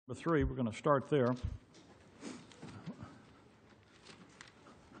3, we're going to start there.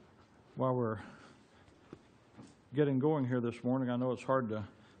 While we're getting going here this morning, I know it's hard to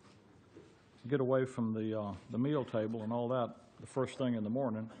get away from the meal table and all that the first thing in the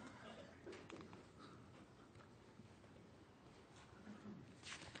morning.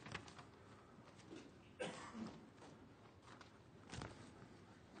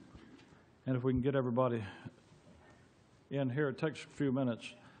 And if we can get everybody in here, it takes a few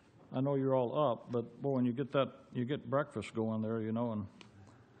minutes. I know you're all up, but boy, when you get breakfast going there, you know, and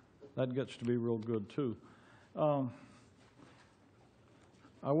that gets to be real good too. I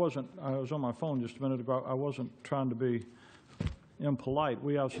was on my phone just a minute ago. I wasn't trying to be impolite.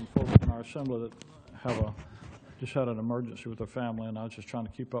 We have some folks in our assembly that just had an emergency with their family, and I was just trying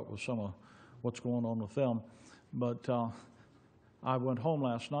to keep up with some of what's going on with them. But I went home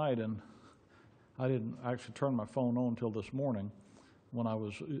last night, and I didn't actually turn my phone on until this morning. When I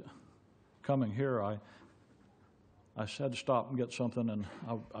was coming here, I said stop and get something, and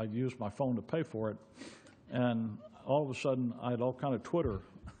I used my phone to pay for it. And all of a sudden, I had all kind of Twitter.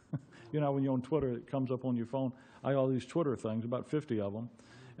 You know, when you're on Twitter, it comes up on your phone. I had all these Twitter things, about 50 of them.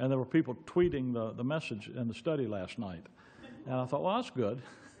 And there were people tweeting the message in the study last night. And I thought, well, that's good.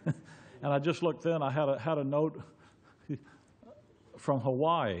 And I just looked in. I had a note from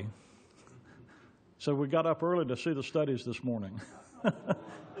Hawaii. So we got up early to see the studies this morning.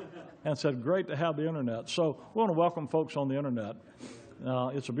 And said, great to have the internet. So we want to welcome folks on the internet.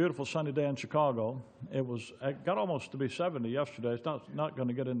 It's a beautiful sunny day in Chicago. It got almost to be 70 yesterday. It's not going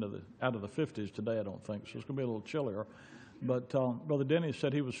to get out of the 50s today, I don't think. So it's going to be a little chillier. But Brother Denny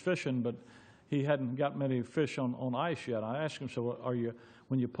said he was fishing, but he hadn't got many fish on ice yet. I asked him, so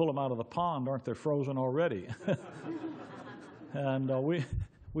when you pull them out of the pond, aren't they frozen already? And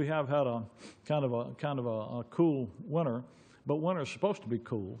we have had a kind of a cool winter, but winter is supposed to be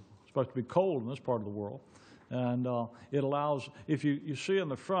cool. It's supposed to be cold in this part of the world, and it allows. If you see in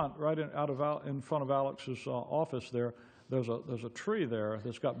the front, right in front of Alex's office there's a tree there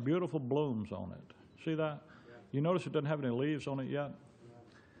that's got beautiful blooms on it. See that? Yeah. You notice it doesn't have any leaves on it yet?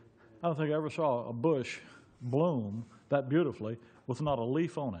 I don't think I ever saw a bush bloom that beautifully with not a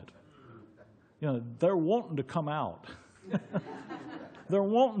leaf on it. You know, they're wanting to come out. They're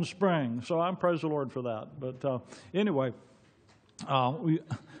wanting spring, so I'm praise the Lord for that. But anyway,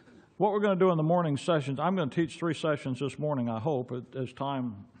 what we're going to do in the morning sessions, I'm going to teach 3 sessions this morning, I hope, as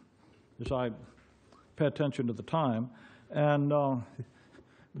I pay attention to the time. And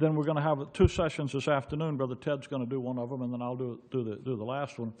then we're going to have 2 sessions this afternoon. Brother Ted's going to do one of them, and then I'll do the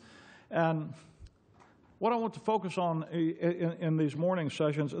last one. And what I want to focus on in these morning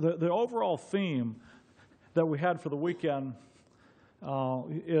sessions, the overall theme that we had for the weekend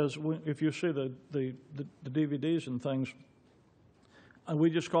is, if you see the DVDs and things, and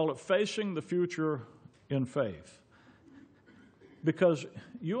we just call it Facing the Future in Faith. Because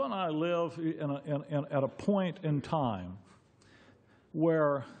you and I live at a point in time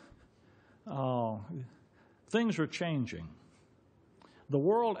where things are changing. The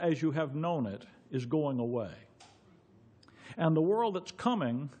world as you have known it is going away. And the world that's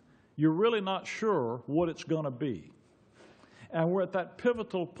coming, you're really not sure what it's going to be. And we're at that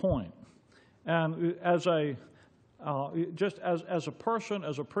pivotal point. And as a person,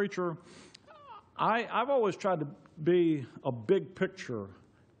 as a preacher, I've always tried to be a big picture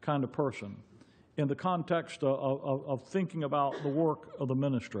kind of person in the context of thinking about the work of the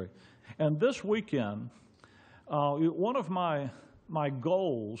ministry. And this weekend, one of my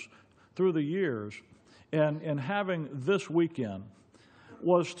goals through the years in having this weekend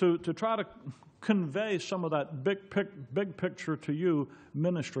was to try to convey some of that big picture to you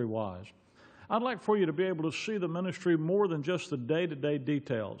ministry-wise. I'd like for you to be able to see the ministry more than just the day-to-day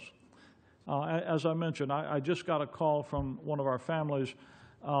details. As I mentioned, I just got a call from one of our families.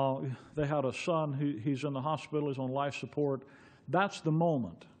 They had a son. He's in the hospital. He's on life support. That's the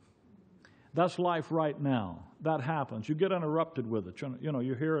moment. That's life right now. That happens. You get interrupted with it. You know,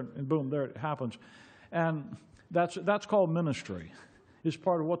 you hear it, and boom, there it happens. And that's called ministry. It's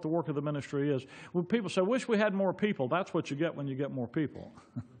part of what the work of the ministry is. When people say, wish we had more people, that's what you get when you get more people.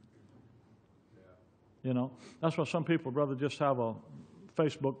 You know, that's why some people would rather just have a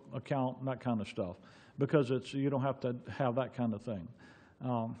Facebook account and that kind of stuff, because you don't have to have that kind of thing.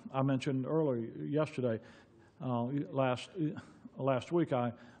 I mentioned earlier yesterday, last week,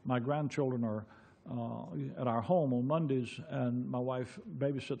 my grandchildren are at our home on Mondays, and my wife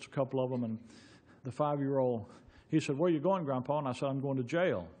babysits a couple of them, and the 5-year-old, he said, where are you going, Grandpa? And I said, I'm going to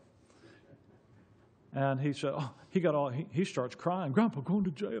jail. And he said, oh, he starts crying, Grandpa, going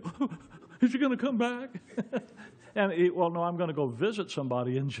to jail. Is he going to come back? And well, no, I'm going to go visit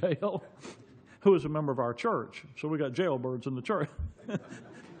somebody in jail who is a member of our church. So we got jailbirds in the church.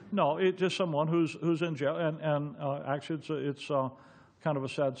 No, it's just someone who's in jail, and actually it's kind of a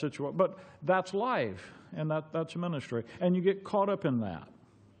sad situation. But that's life, and that's ministry, and you get caught up in that,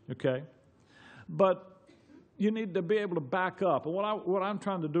 okay? But you need to be able to back up. And what I'm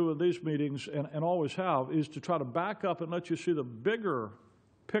trying to do with these meetings, and always have, is to try to back up and let you see the bigger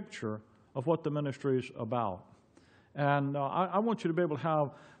picture of what the ministry is about. And I want you to be able to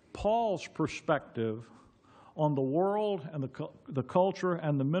have Paul's perspective on the world and the culture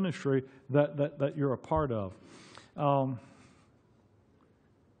and the ministry that you're a part of.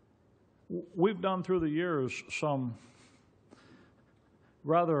 We've done through the years some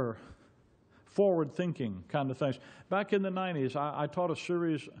rather forward-thinking kind of things. Back in the 90s, I taught a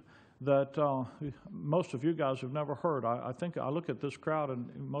series that most of you guys have never heard. I think I look at this crowd, and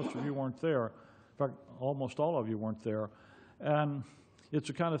most of you weren't there. In fact, almost all of you weren't there. And it's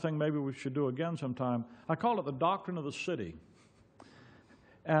the kind of thing maybe we should do again sometime. I call it the doctrine of the city.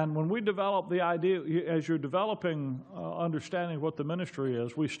 And when we develop the idea, as you're developing understanding what the ministry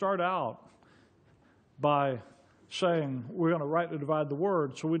is, we start out by saying we're going to rightly divide the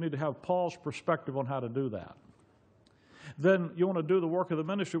word, so we need to have Paul's perspective on how to do that. Then you want to do the work of the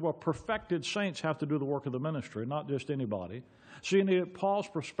ministry. Well, perfected saints have to do the work of the ministry, not just anybody. So you need Paul's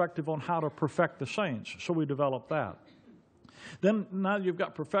perspective on how to perfect the saints, so we develop that. Then now you've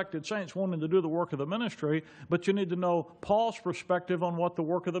got perfected saints wanting to do the work of the ministry, but you need to know Paul's perspective on what the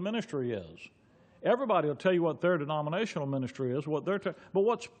work of the ministry is. Everybody will tell you what their denominational ministry is, but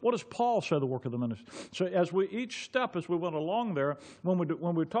what does Paul say the work of the ministry? So as each step as we went along there, when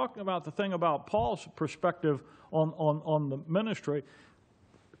we're talking about the thing about Paul's perspective on the ministry,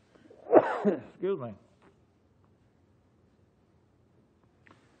 excuse me.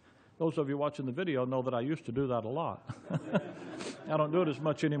 Those of you watching the video know that I used to do that a lot. I don't do it as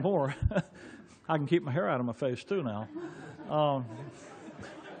much anymore. I can keep my hair out of my face too now.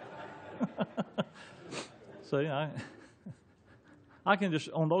 See, I can just,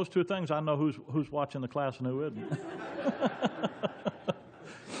 on those two things, I know who's watching the class and who isn't.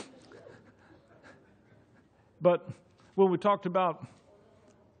 But when we talked about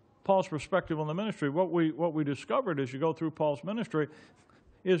Paul's perspective on the ministry, what we discovered as you go through Paul's ministry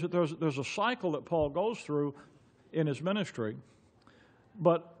is that there's a cycle that Paul goes through in his ministry,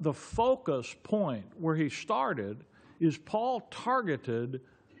 but the focus point where he started is Paul targeted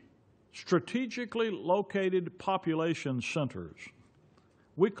strategically located population centers.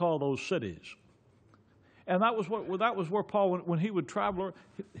 We call those cities. And that was where Paul, when he would travel,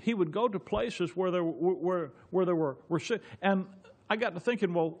 he would go to places where there were cities. And I got to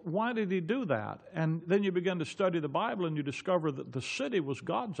thinking, well, why did he do that? And then you begin to study the Bible, and you discover that the city was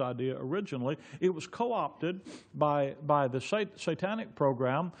God's idea originally. It was co-opted by the satanic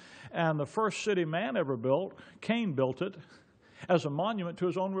program, and the first city man ever built, Cain built it as a monument to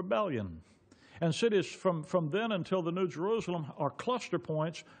his own rebellion. And cities from then until the New Jerusalem are cluster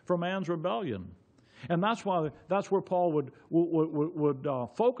points for man's rebellion. And that's where Paul would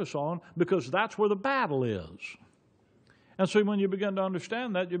focus on, because that's where the battle is. And so when you begin to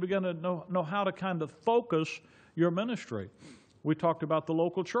understand that, you begin to know how to kind of focus your ministry. We talked about the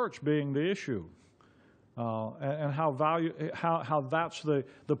local church being the issue, and how that's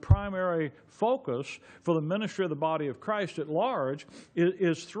the primary focus for the ministry of the body of Christ at large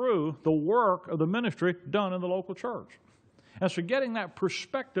is through the work of the ministry done in the local church. And so getting that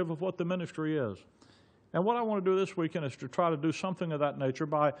perspective of what the ministry is. And what I want to do this weekend is to try to do something of that nature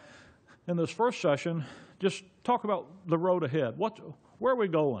by, in this first session, just talk about the road ahead. Where are we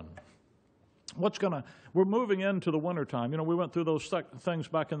going? We're moving into the wintertime. You know, we went through those things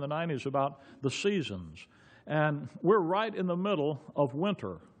back in the 90s about the seasons. And we're right in the middle of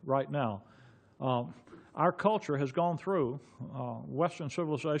winter right now. Our culture has gone through, Western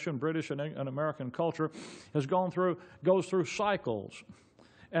civilization, British and American culture, goes through cycles.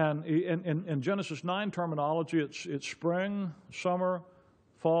 And in Genesis 9 terminology, it's spring, summer,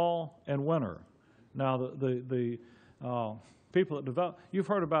 fall, and winter. Now, the people that develop, you've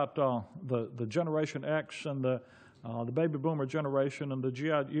heard about the Generation X and the baby boomer generation and the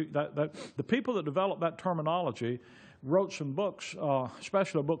GI. The people that developed that terminology wrote some books,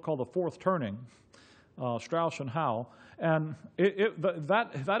 especially a book called The Fourth Turning, Strauss and Howe, and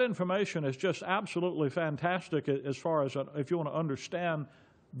that information is just absolutely fantastic as far as if you want to understand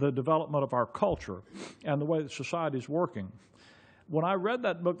the development of our culture and the way that society is working. When I read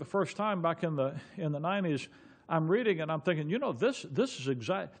that book the first time back in the 90s, I'm reading and I'm thinking, this is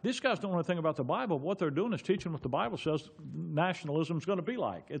exact. These guys don't know anything about the Bible. What they're doing is teaching what the Bible says nationalism is going to be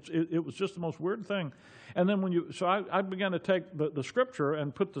like. It was just the most weird thing. And then I began to take the Scripture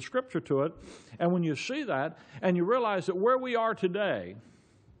and put the Scripture to it. And when you see that and you realize that where we are today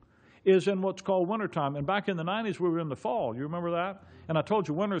is in what's called wintertime. And back in the 90s, we were in the fall. You remember that? And I told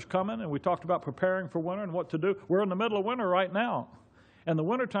you winter's coming, and we talked about preparing for winter and what to do. We're in the middle of winter right now. And the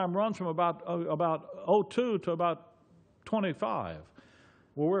wintertime runs from about 02 to about 25.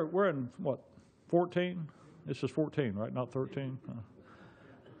 Well, we're in, 14? This is 14, right? Not 13?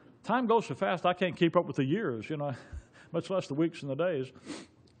 Time goes so fast, I can't keep up with the years, much less the weeks and the days.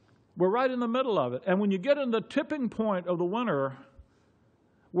 We're right in the middle of it. And when you get in the tipping point of the winter,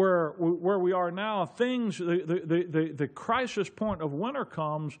 where we are now, the crisis point of winter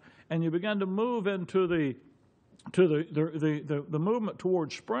comes, and you begin to move into the movement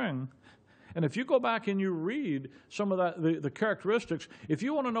towards spring. And if you go back and you read some of the characteristics, if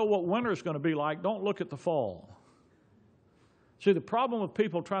you want to know what winter is going to be like, don't look at the fall. See, the problem with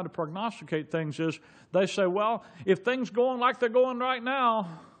people trying to prognosticate things is they say, well, if things go on like they're going right now,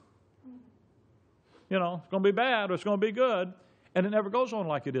 it's going to be bad or it's going to be good. And it never goes on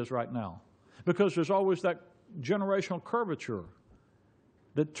like it is right now, because there's always that generational curvature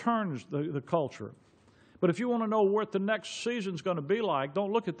that turns the culture. But if you want to know what the next season's going to be like,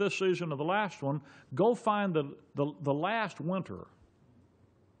 don't look at this season or the last one. Go find the last winter.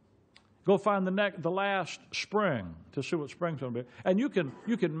 Go find the last spring to see what spring's going to be. And you can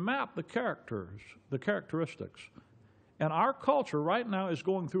map the characteristics. And our culture right now is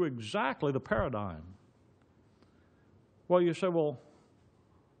going through exactly the paradigm. Well, you say, well,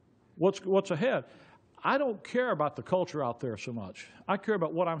 what's ahead? I don't care about the culture out there so much. I care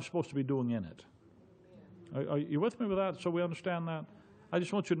about what I'm supposed to be doing in it. Are you with me with that, so we understand that? I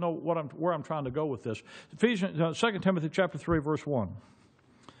just want you to know where I'm trying to go with this. 2 Timothy chapter 3, verse 1.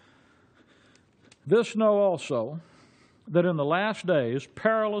 This know also, that in the last days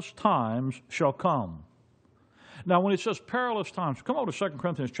perilous times shall come. Now, when it says perilous times, come over to 2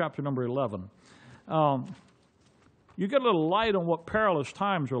 Corinthians chapter number 11. You get a little light on what perilous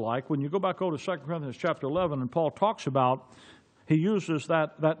times are like when you go back over to 2 Corinthians chapter 11, and Paul talks about, he uses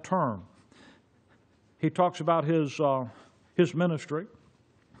that term. He talks about his ministry.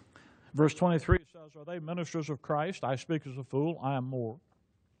 Verse 23 says, are they ministers of Christ? I speak as a fool, I am more.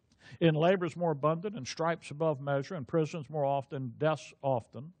 In labors more abundant, in stripes above measure, in prisons more often, deaths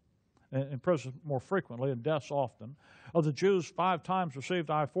often. In prison more frequently, and deaths often. Of the Jews 5 times received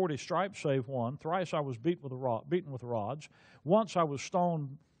I 40 stripes, save one. Thrice I was beaten with rods. Once I was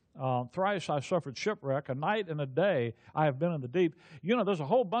stoned. Thrice I suffered shipwreck. A night and a day I have been in the deep. There's a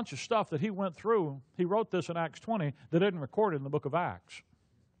whole bunch of stuff that he went through. He wrote this in Acts 20 that isn't recorded in the book of Acts.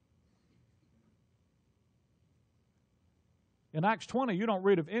 In Acts 20, you don't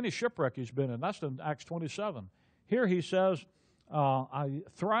read of any shipwreck he's been in. That's in Acts 27. Here he says,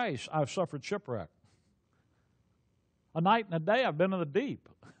 thrice I've suffered shipwreck. A night and a day I've been in the deep.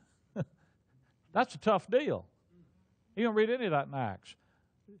 That's a tough deal. You don't read any of that in Acts.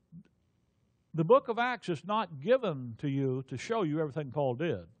 The book of Acts is not given to you to show you everything Paul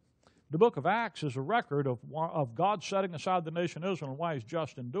did. The book of Acts is a record of God setting aside the nation of Israel and why he's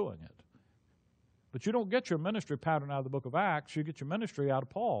just in doing it. But you don't get your ministry pattern out of the book of Acts. You get your ministry out of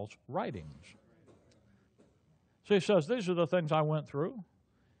Paul's writings. So he says, these are the things I went through.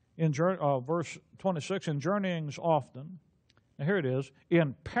 In verse 26, in journeyings often. Now here it is.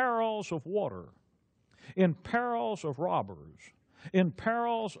 In perils of water. In perils of robbers. In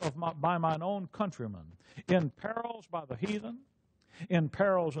perils by mine own countrymen. In perils by the heathen. In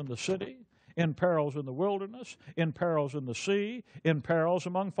perils in the city. In perils in the wilderness. In perils in the sea. In perils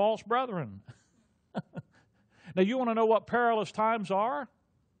among false brethren. Now you want to know what perilous times are?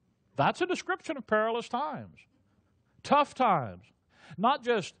 That's a description of perilous times. Tough times. Not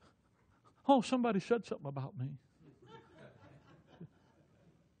just, oh, somebody said something about me.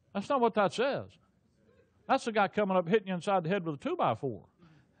 That's not what that says. That's the guy coming up hitting you inside the head with a 2x4.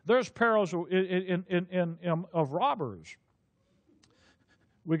 There's perils of robbers.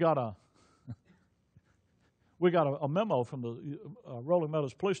 We got a memo from the Rolling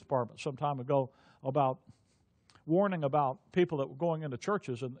Meadows Police Department some time ago about warning about people that were going into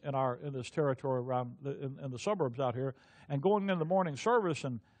churches in this territory around in the suburbs out here, and going in the morning service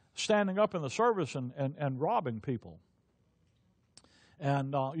and standing up in the service and robbing people.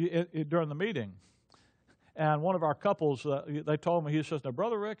 And during the meeting, and one of our couples, they told me, he says, now,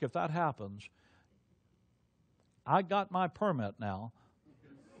 Brother Rick, if that happens, I got my permit now.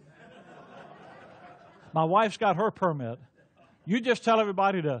 My wife's got her permit. You just tell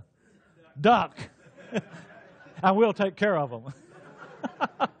everybody to duck. and we'll take care of them.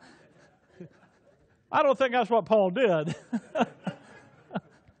 I don't think that's what Paul did.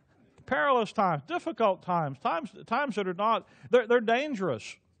 Perilous times, difficult times, times that are not, they're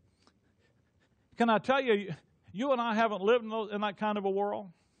dangerous. Can I tell you, you and I haven't lived in that kind of a world.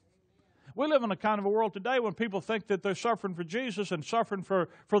 We live in a kind of a world today when people think that they're suffering for Jesus and suffering for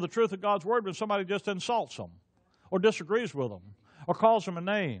the truth of God's Word when somebody just insults them or disagrees with them or calls them a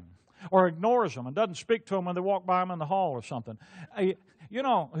name or ignores them and doesn't speak to them when they walk by them in the hall or something. You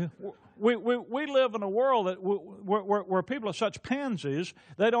know, we live in a world that where people are such pansies,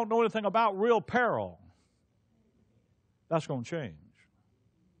 they don't know anything about real peril. That's going to change.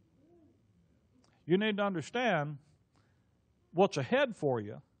 You need to understand what's ahead for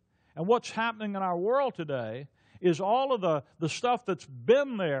you. And what's happening in our world today is all of the stuff that's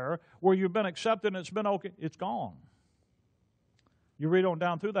been there where you've been accepted and it's been okay, it's gone. You read on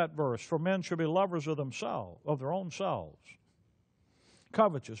down through that verse, for men should be lovers of themselves, of their own selves.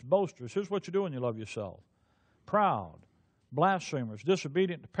 Covetous, boasters, here's what you do when you love yourself. Proud, blasphemers,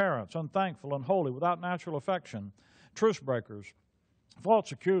 disobedient to parents, unthankful, unholy, without natural affection, truce breakers,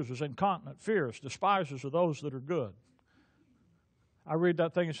 false accusers, incontinent, fierce, despisers of those that are good. I read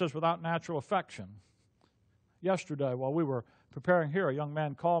that thing, it says, without natural affection. Yesterday, while we were preparing here, a young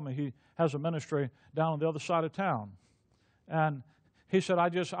man called me. He has a ministry down on the other side of town. And he said,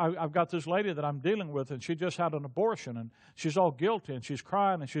 I've got this lady that I'm dealing with, and she just had an abortion, and she's all guilty, and she's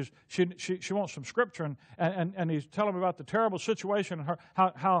crying, and she wants some scripture, and he's telling me about the terrible situation and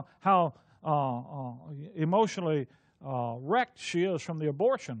how emotionally wrecked she is from the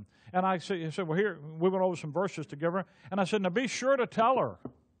abortion. And he said, well, here, we went over some verses to give her. And I said, now be sure to tell her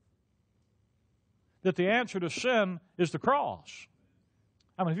that the answer to sin is the cross.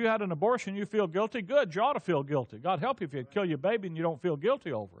 I mean, if you had an abortion, you feel guilty, good, you ought to feel guilty. God help you if you kill your baby and you don't feel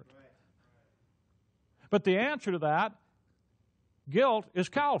guilty over it. But the answer to that, guilt, is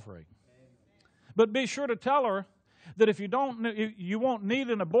Calvary. But be sure to tell her that if you won't need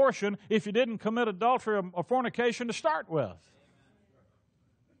an abortion if you didn't commit adultery or fornication to start with.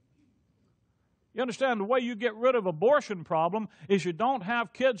 You understand, the way you get rid of abortion problem is you don't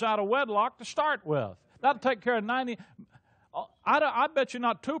have kids out of wedlock to start with. That'll take care of 90. I bet you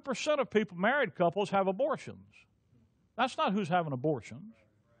not 2% of people, married couples, have abortions. That's not who's having abortions.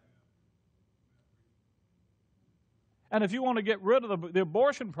 And if you want to get rid of the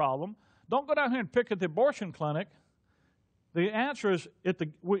abortion problem, don't go down here and pick at the abortion clinic. The answer is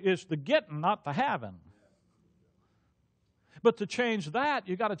the getting, not the having. But to change that,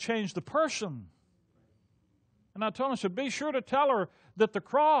 you've got to change the person. And I told him, I said, be sure to tell her that the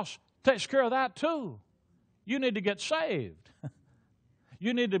cross takes care of that too. You need to get saved.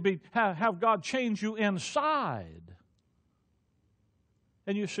 You need to have God change you inside.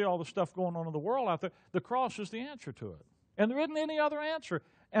 And you see all the stuff going on in the world out there. The cross is the answer to it. And there isn't any other answer.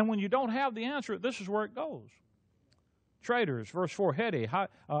 And when you don't have the answer, this is where it goes. Traitors, verse 4, heady,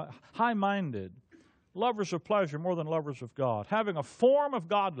 high-minded, lovers of pleasure more than lovers of God, having a form of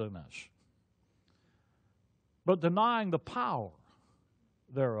godliness, but denying the power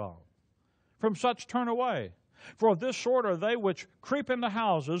thereof. From such turn away. For of this sort are they which creep into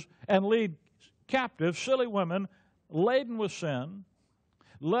houses and lead captive silly women, laden with sin,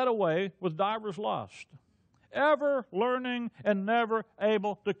 led away with divers lusts, ever learning and never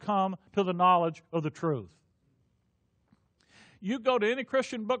able to come to the knowledge of the truth. You go to any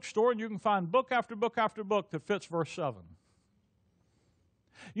Christian bookstore and you can find book after book after book that fits verse 7.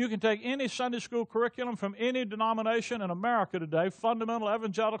 You can take any Sunday school curriculum from any denomination in America today, fundamental,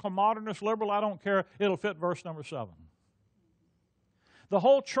 evangelical, modernist, liberal, I don't care, it'll fit verse number 7. The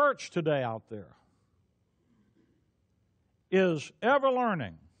whole church today out there is ever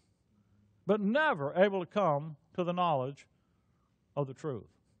learning, but never able to come to the knowledge of the truth.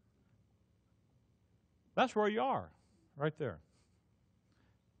 That's where you are, right there.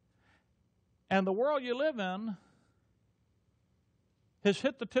 And the world you live in has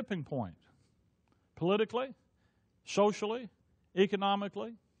hit the tipping point, politically, socially,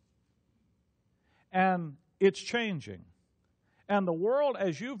 economically, and it's changing. And the world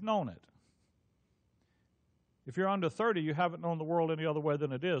as you've known it, if you're under 30, you haven't known the world any other way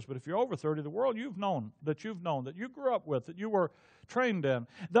than it is, but if you're over 30, the world you've known, that you grew up with, that you were trained in,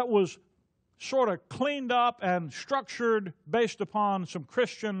 that was sort of cleaned up and structured based upon some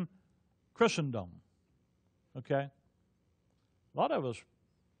Christendom, okay? A lot of us,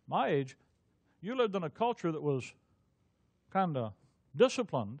 my age, you lived in a culture that was kind of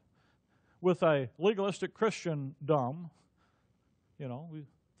disciplined with a legalistic Christendom. You know,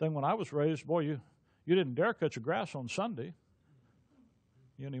 when I was raised, boy, you didn't dare cut your grass on Sunday.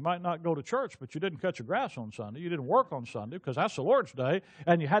 You know, you might not go to church, but you didn't cut your grass on Sunday. You didn't work on Sunday because that's the Lord's day,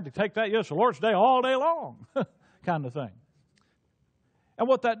 and you had to take that, yes, the Lord's day all day long kind of thing. And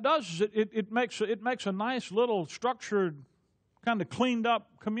what that does is it makes a nice little structured, kind of cleaned up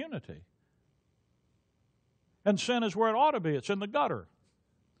community. And sin is where it ought to be. It's in the gutter.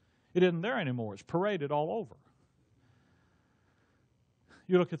 It isn't there anymore. It's paraded all over.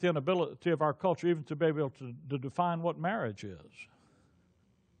 You look at the inability of our culture even to be able to define what marriage is.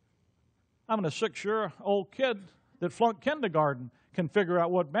 I mean, a 6-year-old kid that flunked kindergarten can figure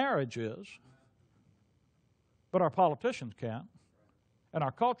out what marriage is, but our politicians can't, and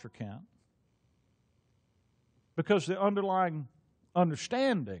our culture can't, because the underlying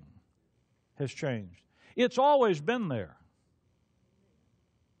understanding has changed. It's always been there.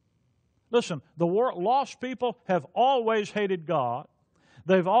 Listen, the lost people have always hated God.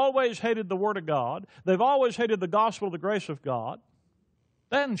 They've always hated the Word of God. They've always hated the gospel of the grace of God.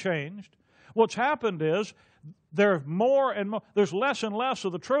 That hasn't changed. What's happened is there's less and less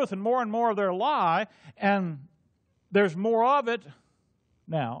of the truth and more of their lie, and there's more of it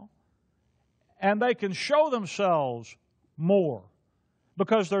now. And they can show themselves more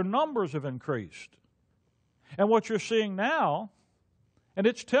because their numbers have increased. And what you're seeing now, and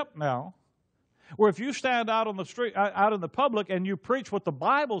it's tipped now, where if you stand out on the street, out in the public, and you preach what the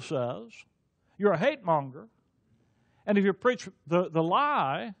Bible says, you're a hate monger. And if you preach the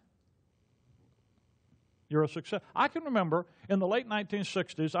lie, you're a success. I can remember in the late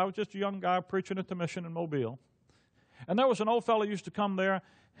 1960s, I was just a young guy preaching at the mission in Mobile. And there was an old fellow who used to come there,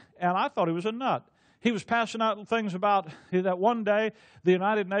 and I thought he was a nut. He was passing out things about that one day the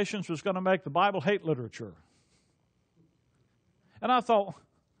United Nations was going to make the Bible hate literature. And I thought,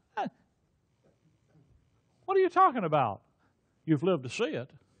 what are you talking about? You've lived to see it.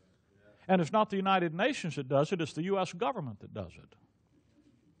 And it's not the United Nations that does it, it's the U.S. government that does it.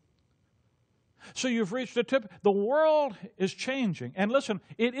 So you've reached a tip. The world is changing. And listen,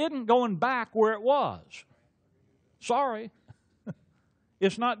 it isn't going back where it was. Sorry.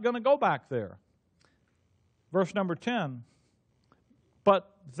 It's not going to go back there. Verse number 10.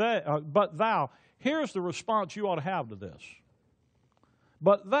 But thou, here's the response you ought to have to this.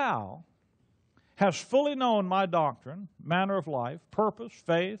 But thou hast fully known my doctrine, manner of life, purpose,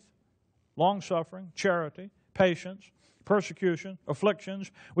 faith, long-suffering, charity, patience, persecution,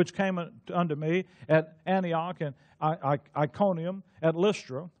 afflictions, which came unto me at Antioch and Iconium, at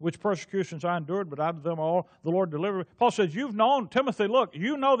Lystra, which persecutions I endured, but out of them all the Lord delivered me. Paul says, you've known, Timothy, look,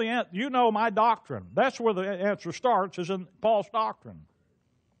 you know my doctrine. That's where the answer starts, is in Paul's doctrine.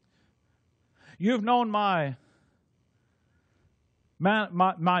 You've known my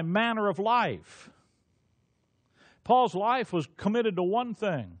manner of life. Paul's life was committed to one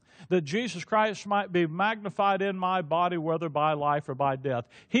thing, that Jesus Christ might be magnified in my body, whether by life or by death.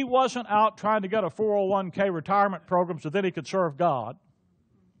 He wasn't out trying to get a 401k retirement program so that he could serve God.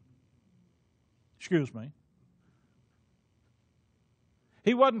 Excuse me.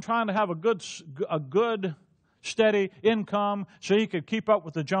 He wasn't trying to have a good, steady income so he could keep up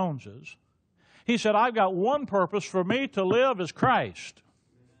with the Joneses. He said, I've got one purpose: for me to live as Christ.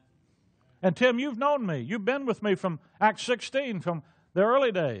 And Tim, you've known me. You've been with me from Acts 16, from the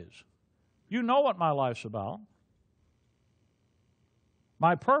early days. You know what my life's about.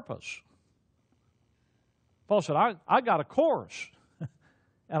 My purpose. Paul said, I got a course,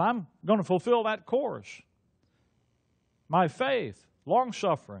 and I'm going to fulfill that course. My faith,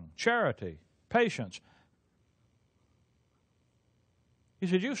 long-suffering, charity, patience. He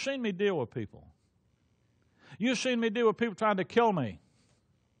said, you've seen me deal with people. You've seen me deal with people trying to kill me.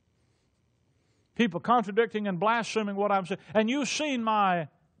 People contradicting and blaspheming what I'm saying. And you've seen my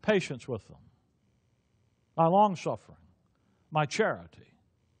patience with them, my long-suffering, my charity.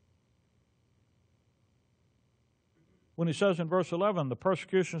 When he says in verse 11, the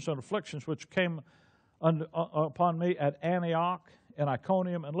persecutions and afflictions which came upon me at Antioch and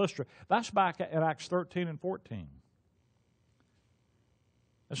Iconium and Lystra, that's back at Acts 13 and 14.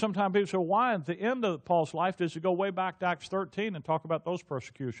 And sometimes people say, why at the end of Paul's life does he go way back to Acts 13 and talk about those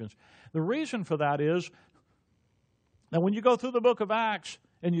persecutions? The reason for that is that when you go through the book of Acts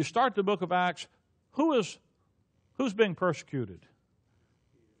and you start the book of Acts, who's being persecuted?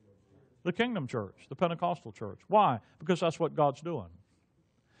 The Kingdom Church, the Pentecostal church. Why? Because that's what God's doing.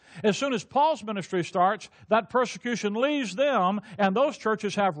 As soon as Paul's ministry starts, that persecution leaves them, and those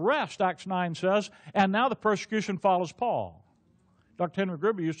churches have rest, Acts 9 says, and now the persecution follows Paul. Dr. Henry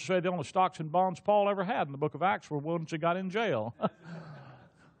Gribby used to say the only stocks and bonds Paul ever had in the book of Acts were ones he got in jail.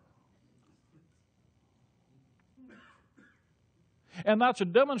 And that's a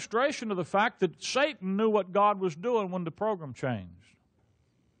demonstration of the fact that Satan knew what God was doing when the program changed.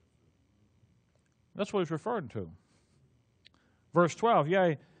 That's what he's referring to. Verse 12,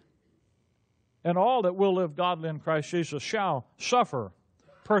 yea, and all that will live godly in Christ Jesus shall suffer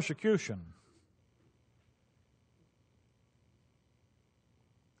persecution.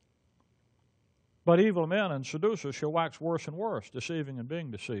 But evil men and seducers shall wax worse and worse, deceiving and being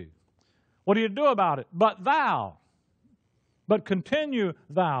deceived. What do you do about it? But continue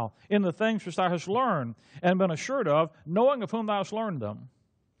thou in the things which thou hast learned and been assured of, knowing of whom thou hast learned them,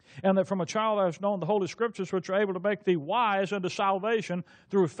 and that from a child thou hast known the Holy Scriptures, which are able to make thee wise unto salvation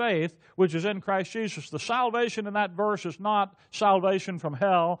through faith, which is in Christ Jesus. The salvation in that verse is not salvation from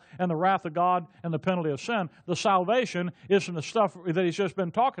hell and the wrath of God and the penalty of sin. The salvation is from the stuff that he's just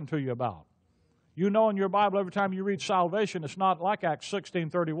been talking to you about. You know in your Bible, every time you read salvation, it's not like Acts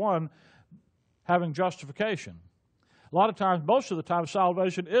 16:31, having justification. A lot of times, most of the time,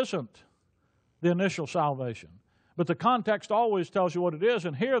 salvation isn't the initial salvation. But the context always tells you what it is.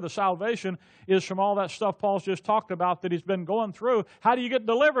 And here the salvation is from all that stuff Paul's just talked about that he's been going through. How do you get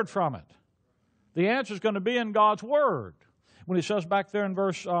delivered from it? The answer is going to be in God's Word. When he says back there in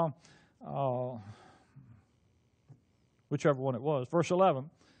verse, whichever one it was, verse 11,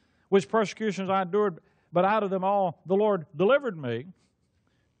 which persecutions I endured, but out of them all the Lord delivered me.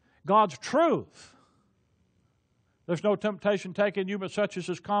 God's truth. There's no temptation taken you but such as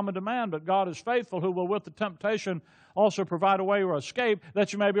is common to man, but God is faithful, who will with the temptation also provide a way or escape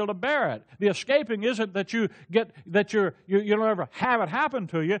that you may be able to bear it. The escaping isn't that you don't ever have it happen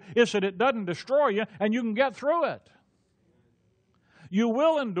to you. It's that it doesn't destroy you and you can get through it. You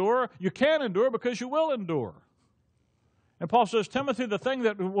will endure. You can endure because you will endure. And Paul says, Timothy, the thing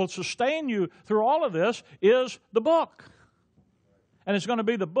that will sustain you through all of this is the book. And it's going to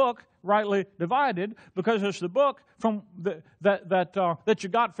be the book rightly divided because it's the book from that you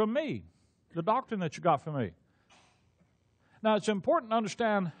got from me, the doctrine that you got from me. Now, it's important to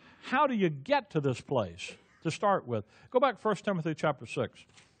understand, how do you get to this place to start with? Go back to 1 Timothy chapter 6.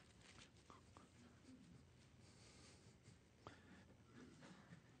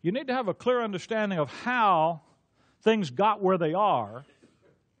 You need to have a clear understanding of how things got where they are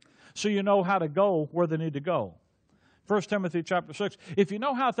so you know how to go where they need to go. 1 Timothy chapter 6. If you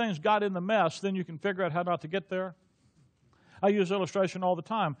know how things got in the mess, then you can figure out how not to get there. I use illustration all the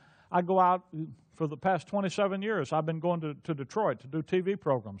time. I go out for the past 27 years. I've been going to Detroit to do TV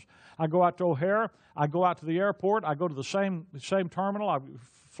programs. I go out to O'Hare. I go out to the airport. I go to the same terminal. I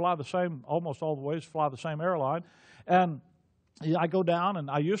fly the same, almost all the ways, fly the same airline. And I go down,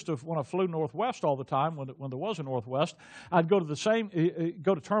 and I used to, when I flew Northwest all the time, when there was a Northwest, I'd go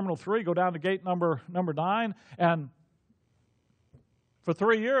to Terminal 3, go down to gate number 9, and for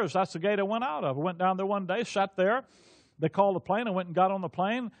 3 years, that's the gate I went out of. I went down there one day, sat there. They called the plane. I went and got on the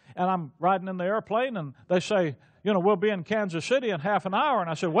plane, and I'm riding in the airplane, and they say, we'll be in Kansas City in half an hour. And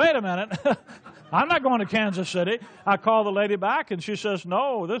I said, wait a minute. I'm not going to Kansas City. I called the lady back, and she says,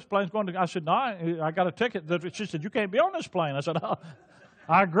 no, this plane's going to... I said, no, I got a ticket. She said, you can't be on this plane. I said, oh,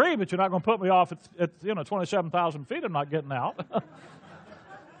 I agree, but you're not going to put me off at 27,000 feet. I'm not getting out.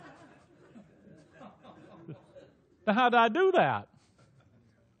 Now, how did I do that?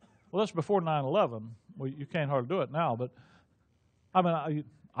 Well, that's before 9/11. Well, you can't hardly do it now, but I mean,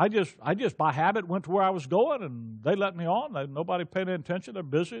 I just by habit went to where I was going, and they let me on. Nobody paid any attention. They're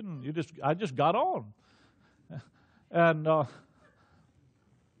busy, and I just got on. And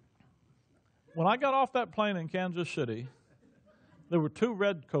when I got off that plane in Kansas City, there were 2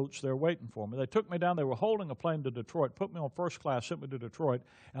 redcoats there waiting for me. They took me down. They were holding a plane to Detroit, put me on first class, sent me to Detroit,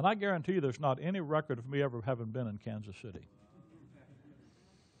 and I guarantee you there's not any record of me ever having been in Kansas City.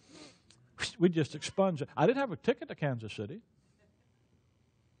 We just expunged it. I didn't have a ticket to Kansas City.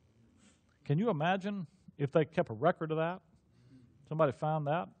 Can you imagine if they kept a record of that? Somebody found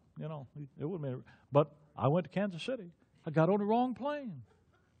that, it wouldn't be. But I went to Kansas City. I got on the wrong plane.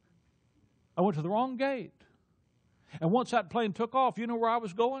 I went to the wrong gate. And once that plane took off, you know where I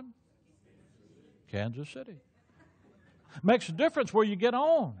was going? Kansas City. Makes a difference where you get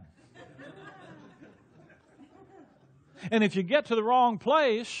on. And if you get to the wrong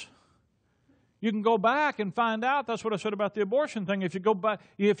place, you can go back and find out. That's what I said about the abortion thing. If you go back,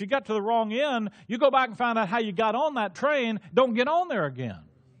 if you got to the wrong end, you go back and find out how you got on that train. Don't get on there again.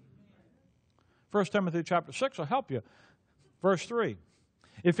 1 Timothy chapter 6 will help you. Verse 3.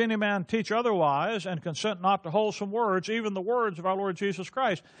 If any man teach otherwise and consent not to wholesome words, even the words of our Lord Jesus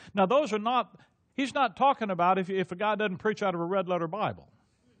Christ. Now those are not, he's not talking about if a guy doesn't preach out of a red letter Bible.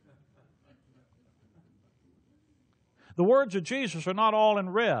 The words of Jesus are not all in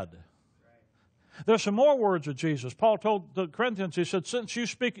red. There's some more words of Jesus. Paul told the Corinthians, he said, since you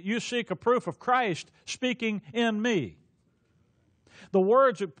seek a proof of Christ speaking in me. The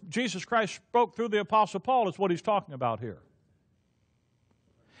words that Jesus Christ spoke through the Apostle Paul is what he's talking about here.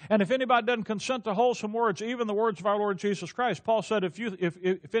 And if anybody doesn't consent to wholesome words, even the words of our Lord Jesus Christ, Paul said,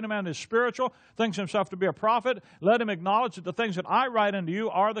 if any man is spiritual, thinks himself to be a prophet, let him acknowledge that the things that I write unto you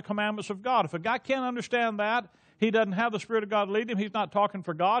are the commandments of God. If a guy can't understand that, he doesn't have the Spirit of God lead him, he's not talking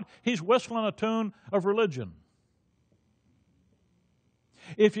for God, he's whistling a tune of religion.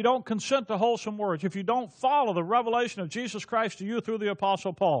 If you don't consent to wholesome words, if you don't follow the revelation of Jesus Christ to you through the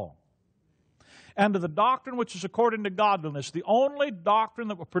Apostle Paul, and to the doctrine which is according to godliness, the only doctrine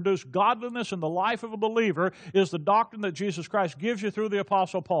that will produce godliness in the life of a believer is the doctrine that Jesus Christ gives you through the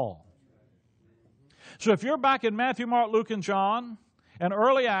Apostle Paul. So if you're back in Matthew, Mark, Luke, and John, and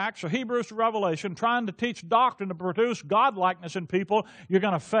early Acts, or Hebrews to Revelation, trying to teach doctrine to produce godlikeness in people, you're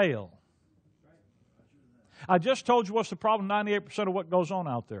going to fail. I just told you what's the problem 98% of what goes on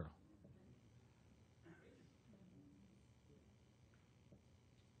out there.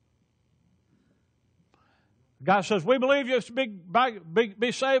 The guy says, we believe you to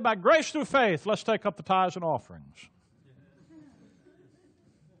be saved by grace through faith. Let's take up the tithes and offerings.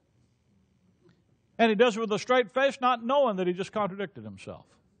 And he does it with a straight face, not knowing that he just contradicted himself.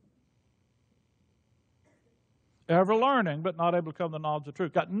 Ever learning, but not able to come to the knowledge of the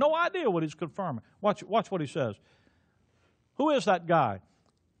truth. Got no idea what he's confirming. Watch what he says. Who is that guy?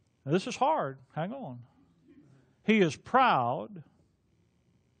 Now, this is hard. Hang on. He is proud,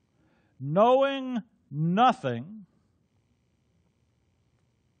 knowing nothing,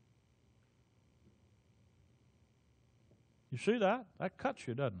 you see that? That cuts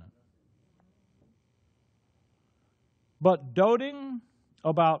you, doesn't it? But doting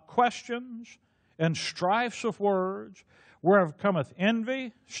about questions and strifes of words, whereof cometh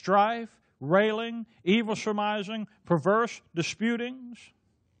envy, strife, railing, evil surmising, perverse disputings.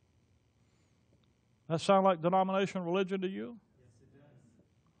 That sound like denominational religion to you?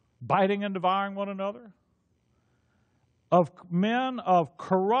 Biting and devouring one another, of men of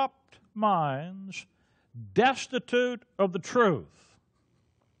corrupt minds, destitute of the truth.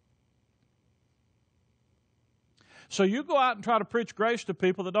 So you go out and try to preach grace to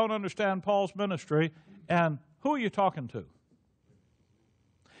people that don't understand Paul's ministry, and who are you talking to?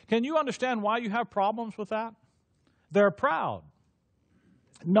 Can you understand why you have problems with that? They're proud,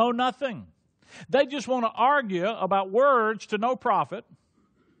 know nothing. They just want to argue about words to no profit.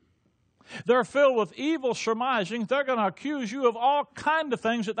 They're filled with evil surmising. They're going to accuse you of all kinds of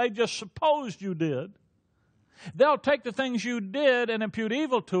things that they just supposed you did. They'll take the things you did and impute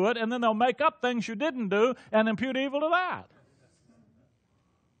evil to it, and then they'll make up things you didn't do and impute evil to that.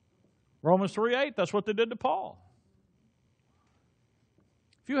 Romans 3:8, that's what they did to Paul.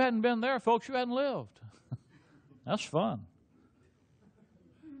 If you hadn't been there, folks, you hadn't lived. That's fun.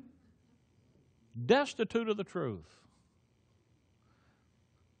 Destitute of the truth.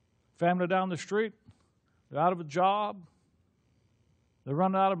 Family down the street, they're out of a job, they're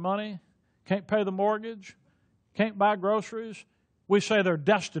running out of money, can't pay the mortgage, can't buy groceries. We say they're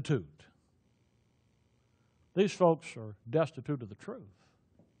destitute. These folks are destitute of the truth.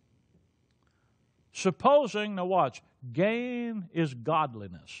 Supposing, now watch, gain is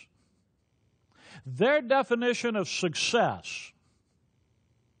godliness. Their definition of success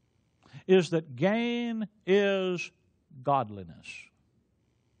is that gain is godliness.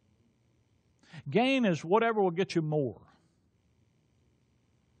 Gain is whatever will get you more.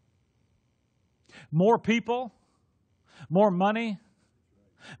 More people, more money,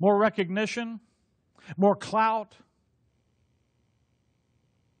 more recognition, more clout.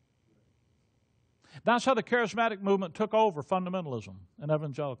 That's how the charismatic movement took over fundamentalism and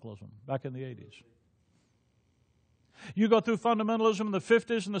evangelicalism back in the 80s. You go through fundamentalism in the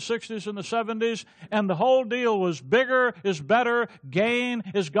 50s and the 60s and the 70s, and the whole deal was bigger is better, gain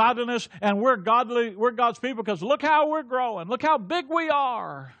is godliness, and we're God's people because look how we're growing. Look how big we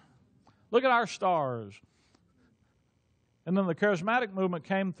are. Look at our stars. And then the charismatic movement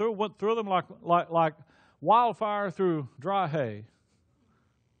came through, went through them like wildfire through dry hay.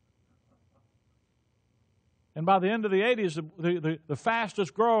 And by the end of the 80s, the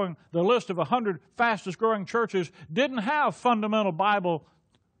fastest growing, the list of 100 fastest growing churches didn't have fundamental Bible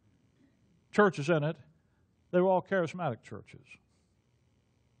churches in it. They were all charismatic churches.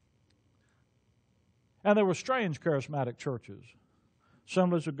 And there were strange charismatic churches.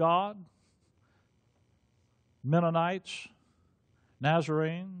 Assemblies of God, Mennonites,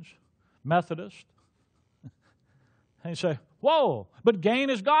 Nazarenes, Methodists. And you say, whoa, but gain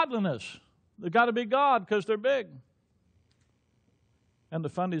is godliness. They've got to be God because they're big. And the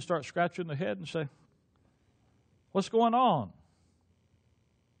fundies start scratching their head and say, what's going on?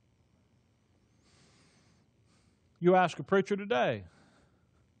 You ask a preacher today,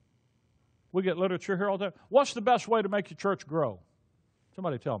 We get literature here all the time. What's the best way to make your church grow?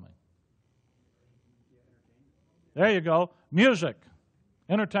 Somebody tell me. There you go. Music,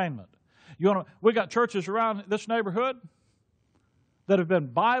 entertainment. We got churches around this neighborhood that have been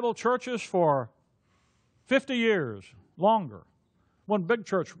Bible churches for 50 years, longer. One big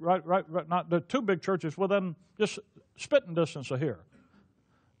church, not the two big churches within just spitting distance of here.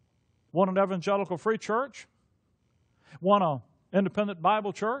 One an evangelical free church, one an independent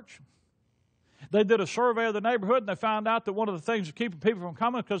Bible church. They did a survey of the neighborhood, and they found out that one of the things that keeping people from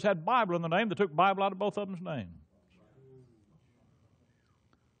coming because it had Bible in the name. They took Bible out of both of them's name.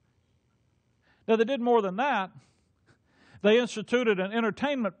 Now, they did more than that. They instituted an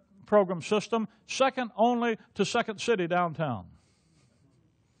entertainment program system second only to Second City downtown.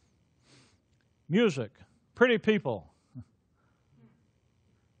 Music, pretty people,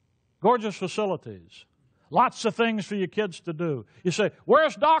 gorgeous facilities, lots of things for your kids to do. You say,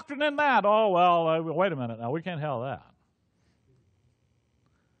 where's doctrine in that? Oh, well, wait a minute now. We can't have that.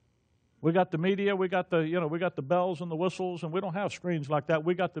 We got the media, we got the bells and the whistles, and we don't have screens like that.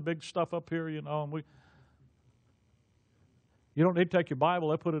 We got the big stuff up here, and you don't need to take your Bible.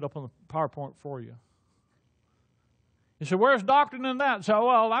 They put it up on the PowerPoint for you. You say, where's doctrine in that? So,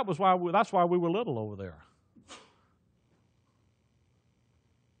 well, that's why we were little over there.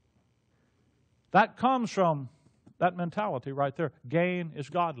 That comes from that mentality right there. Gain is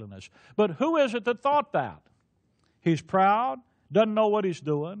godliness. But who is it that thought that? He's proud, doesn't know what he's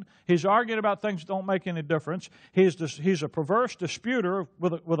doing. He's arguing about things that don't make any difference. He's a perverse disputer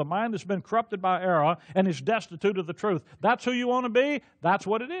with a mind that's been corrupted by error, and he's destitute of the truth. That's who you want to be. That's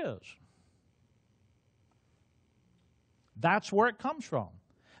what it is. That's where it comes from.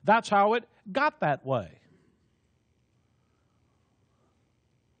 That's how it got that way.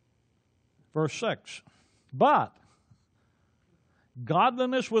 Verse 6. But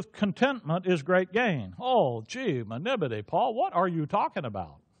godliness with contentment is great gain. Oh, gee, manibity, Paul, what are you talking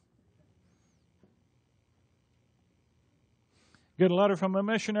about? Get a letter from a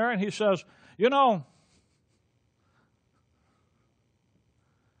missionary, and he says,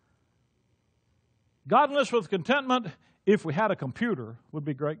 godliness with contentment, if we had a computer, would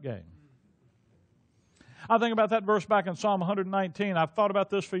be great gain. I think about that verse back in Psalm 119. I've thought about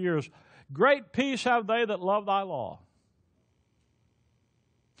this for years. Great peace have they that love thy law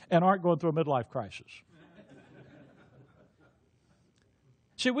and aren't going through a midlife crisis.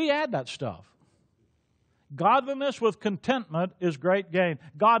 See, we add that stuff. Godliness with contentment is great gain.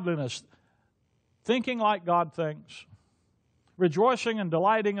 Godliness, thinking like God thinks, rejoicing and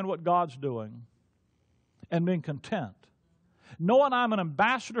delighting in what God's doing, and being content. Knowing I'm an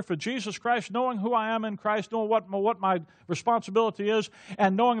ambassador for Jesus Christ, knowing who I am in Christ, knowing what my responsibility is,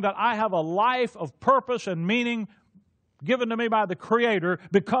 and knowing that I have a life of purpose and meaning given to me by the Creator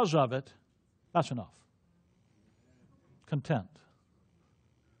because of it, that's enough. Content.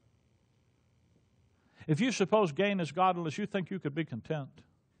 If you suppose gain is godless, you think you could be content.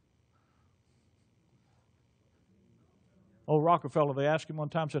 Old Rockefeller, they asked him one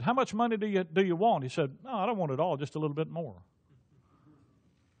time, said, how much money do you want? He said, no, I don't want it all, just a little bit more.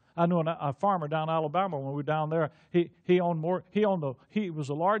 I knew a farmer down in Alabama when we were down there. He was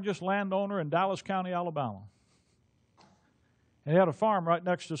the largest landowner in Dallas County, Alabama. And he had a farm right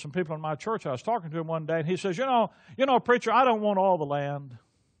next to some people in my church. I was talking to him one day, and he says, preacher, I don't want all the land.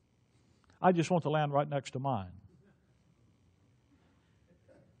 I just want the land right next to mine.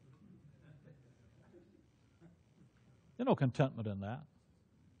 There's no contentment in that.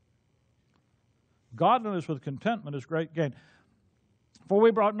 Godliness with contentment is great gain. For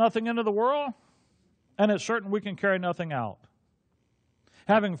we brought nothing into the world, and it's certain we can carry nothing out.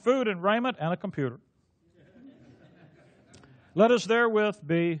 Having food and raiment and a computer. Let us therewith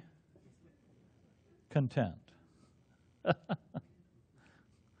be content.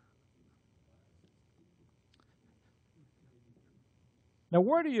 Now,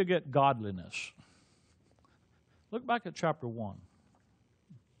 where do you get godliness? Look back at chapter 1.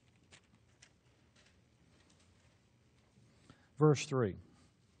 Verse 3.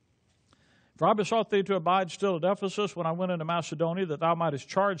 For I besought thee to abide still at Ephesus when I went into Macedonia, that thou mightest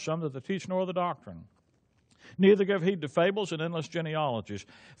charge some that they teach no other doctrine. Neither give heed to fables and endless genealogies.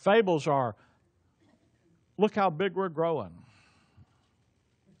 Fables are, look how big we're growing.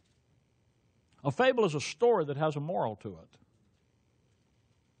 A fable is a story that has a moral to it.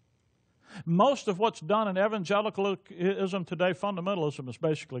 Most of what's done in evangelicalism today, fundamentalism is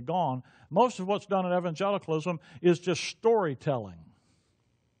basically gone. Most of what's done in evangelicalism is just storytelling.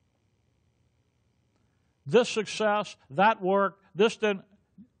 This success, that worked, this didn't.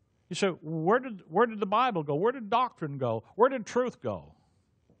 You say, where did the Bible go? Where did doctrine go? Where did truth go?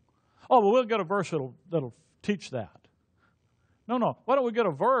 Oh, well, we'll get a verse that'll teach that. No. Why don't we get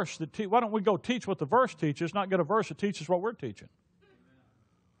a verse why don't we go teach what the verse teaches, not get a verse that teaches what we're teaching?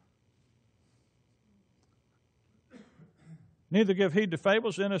 Neither give heed to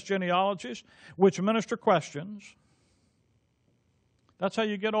fables, endless genealogies, which minister questions. That's how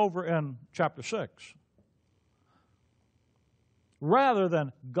you get over in chapter 6. Rather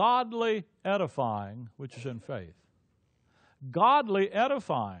than godly edifying, which is in faith. Godly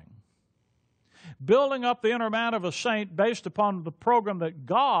edifying. Building up the inner man of a saint based upon the program that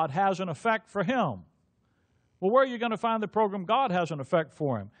God has in effect for him. Well, where are you going to find the program God has in effect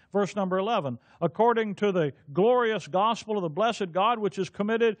for him? Verse number 11, according to the glorious gospel of the blessed God, which is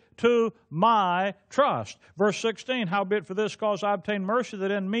committed to my trust. Verse 16, howbeit for this cause I obtained mercy,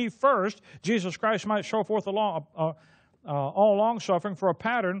 that in me first Jesus Christ might show forth all long-suffering for a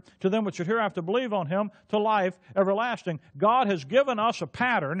pattern to them which should hereafter believe on him to life everlasting. God has given us a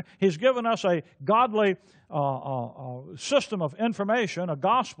pattern. He's given us a godly system of information, a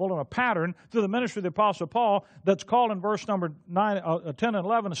gospel and a pattern through the ministry of the Apostle Paul that's called in verse number 10 and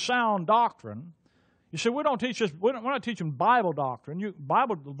 11 sound doctrine. You see, we don't teach this. We're not teaching Bible doctrine.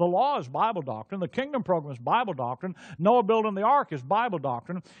 The law is Bible doctrine. The kingdom program is Bible doctrine. Noah building the ark is Bible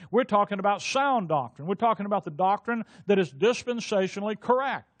doctrine. We're talking about sound doctrine. We're talking about the doctrine that is dispensationally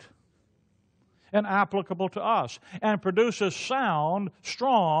correct and applicable to us and produces sound,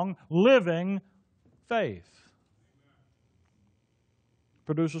 strong, living faith.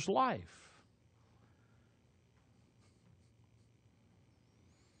 Produces life.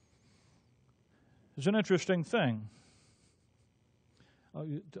 It's an interesting thing.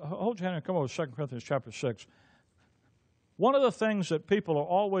 Hold your hand and come over to 2 Corinthians chapter 6. One of the things that people are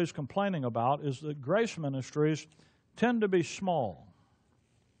always complaining about is that grace ministries tend to be small.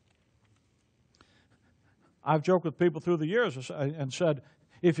 I've joked with people through the years and said,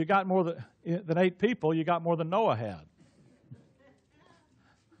 if you got more than 8 people, you got more than Noah had.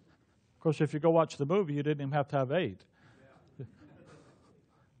 Of course, if you go watch the movie, you didn't even have to have 8.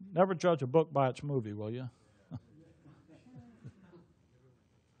 Never judge a book by its movie, will you?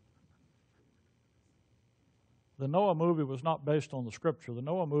 The Noah movie was not based on the Scripture. The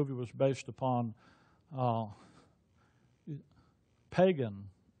Noah movie was based upon pagan,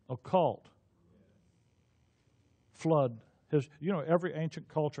 occult, flood. Every ancient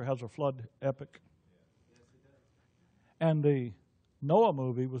culture has a flood epic. And the Noah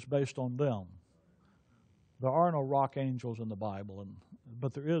movie was based on them. There are no rock angels in the Bible,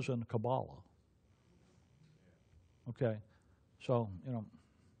 but there is in Kabbalah. Okay, so,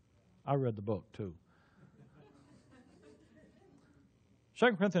 I read the book too.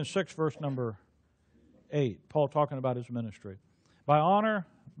 2 Corinthians 6, verse number 8, Paul talking about his ministry. By honor,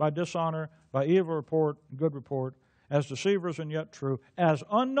 by dishonor, by evil report, good report, as deceivers and yet true, as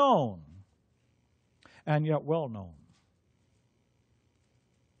unknown and yet well known.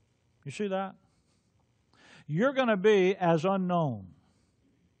 You see that? You're going to be as unknown.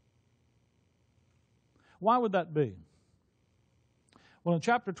 Why would that be? Well, in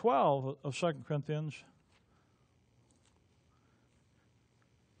chapter 12 of 2 Corinthians,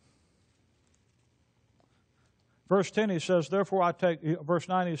 verse 10, he says, therefore verse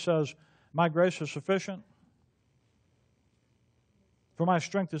 9, he says, my grace is sufficient, for my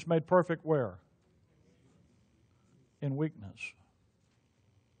strength is made perfect where? In weakness.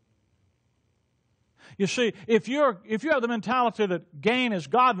 You see, if you have the mentality that gain is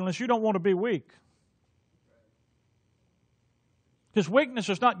godliness, you don't want to be weak. Because weakness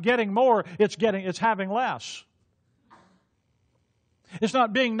is not getting more, it's having less. It's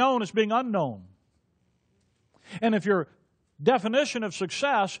not being known, it's being unknown. And if your definition of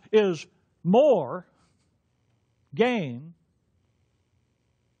success is more, gain,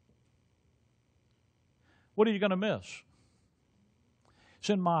 what are you going to miss? It's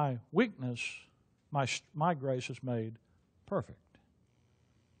in my weakness, my grace is made perfect.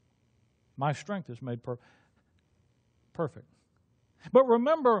 My strength is made perfect. But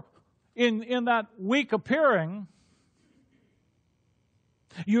remember, in that weak appearing,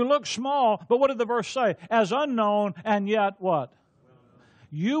 you look small, but what did the verse say? As unknown and yet what?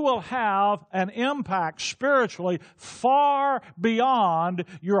 You will have an impact spiritually far beyond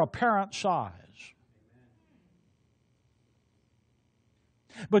your apparent size.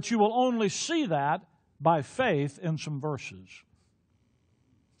 But you will only see that by faith in some verses.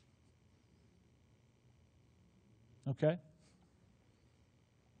 Okay?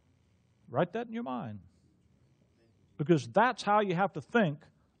 Write that in your mind. Because that's how you have to think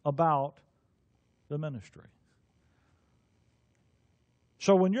about the ministry.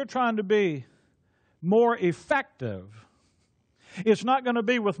 So when you're trying to be more effective It's not going to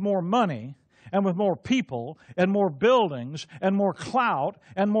be with more money and with more people and more buildings and more clout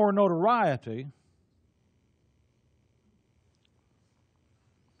and more notoriety.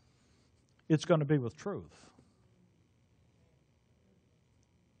 It's going to be with truth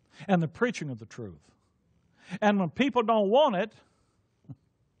and the preaching of the truth. And when people don't want it,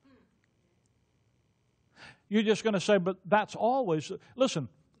 you're just going to say, but that's always... Listen,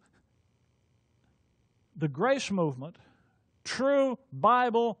 the grace movement, true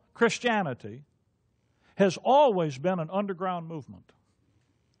Bible Christianity, has always been an underground movement.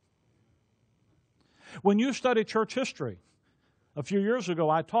 When you study church history, a few years ago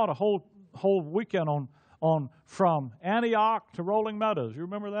I taught a whole weekend on from Antioch to Rolling Meadows. You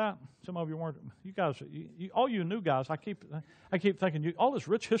remember that? Some of you weren't. You guys, all you new guys, I keep thinking, all this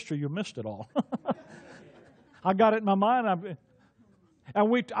rich history, you missed it all. I got it in my mind.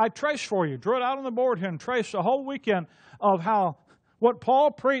 I traced for you, drew it out on the board here and traced the whole weekend of how what Paul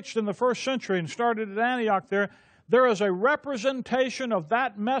preached in the first century and started at Antioch there is a representation of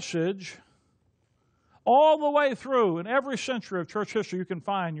that message all the way through in every century of church history. You can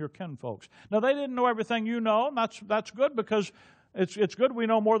find your kinfolks. Now, they didn't know everything you know, and that's good, because it's good we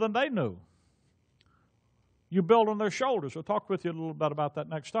know more than they knew. You build on their shoulders. We'll talk with you a little bit about that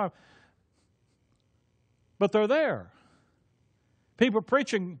next time. But they're there. People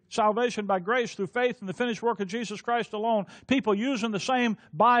preaching salvation by grace through faith in the finished work of Jesus Christ alone. People using the same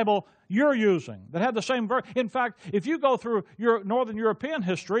Bible you're using, that had the same verse. In fact, if you go through your Northern European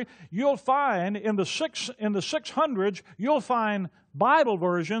history, you'll find in the 600s, you'll find Bible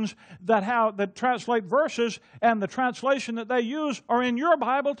versions that translate verses, and the translation that they use are in your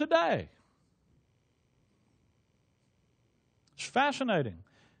Bible today. It's fascinating.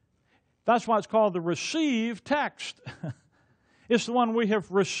 That's why it's called the received text. It's the one we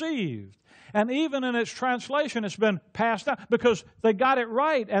have received. And even in its translation, it's been passed down because they got it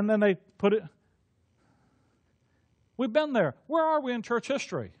right and then they put it. We've been there. Where are we in church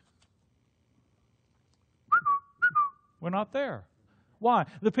history? We're not there. Why?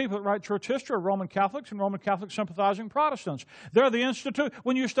 The people that write church history are Roman Catholics and Roman Catholic sympathizing Protestants. They're the institute.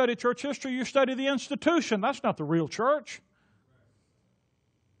 When you study church history, you study the institution. That's not the real church.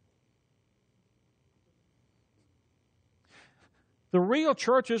 The real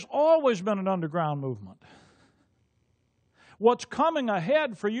church has always been an underground movement. What's coming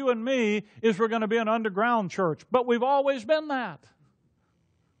ahead for you and me is we're going to be an underground church, but we've always been that.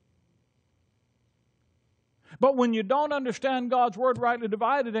 But when you don't understand God's Word rightly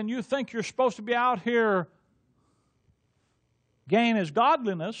divided and you think you're supposed to be out here gain His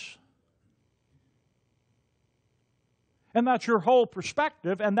godliness, and that's your whole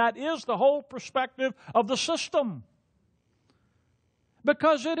perspective, and that is the whole perspective of the system.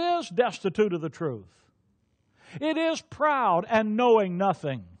 Because it is destitute of the truth. It is proud and knowing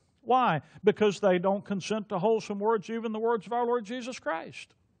nothing. Why? Because they don't consent to wholesome words, even the words of our Lord Jesus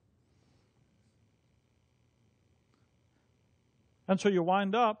Christ. And so you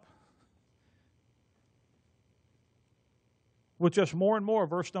wind up with just more and more,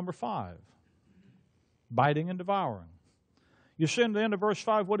 verse number 5. Biting and devouring. You see in the end of verse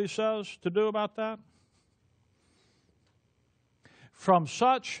 5 what he says to do about that? From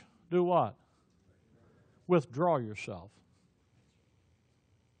such, do what? Withdraw yourself.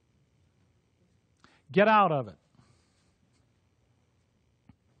 Get out of it.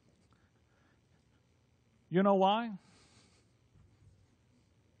 You know why?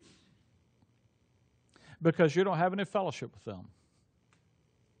 Because you don't have any fellowship with them.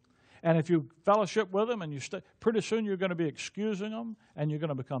 And if you fellowship with them and you stay, pretty soon you're going to be excusing them and you're going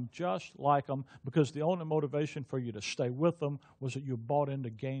to become just like them, because the only motivation for you to stay with them was that you bought in to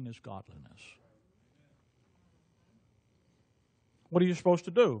gain His godliness. What are you supposed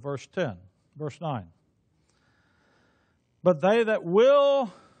to do? Verse 10, verse 9. But they that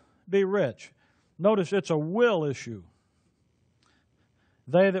will be rich. Notice it's a will issue.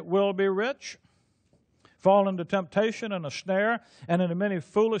 They that will be rich fall into temptation and a snare, and into many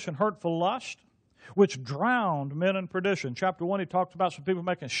foolish and hurtful lusts, which drowned men in perdition. Chapter 1, he talked about some people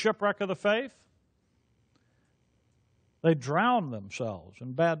making shipwreck of the faith. They drowned themselves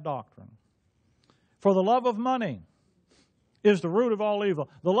in bad doctrine. For the love of money is the root of all evil.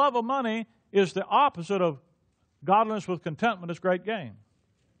 The love of money is the opposite of godliness with contentment is great gain.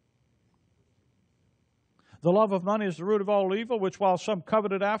 The love of money is the root of all evil, which while some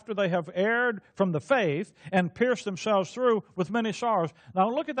coveted after, they have erred from the faith and pierced themselves through with many sorrows.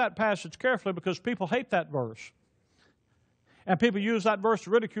 Now look at that passage carefully, because people hate that verse. And people use that verse to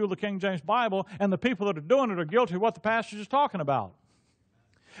ridicule the King James Bible, and the people that are doing it are guilty of what the passage is talking about.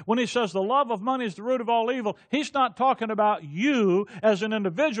 When he says the love of money is the root of all evil, he's not talking about you as an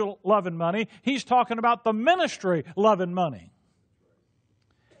individual loving money. He's talking about the ministry loving money.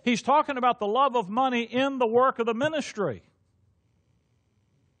 He's talking about the love of money in the work of the ministry.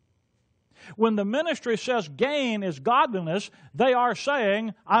 When the ministry says gain is godliness, they are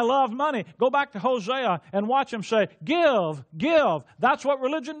saying, I love money. Go back to Hosea and watch him say, give, give. That's what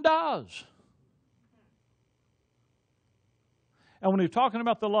religion does. And when he's talking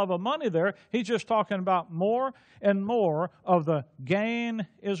about the love of money there, he's just talking about more and more of the gain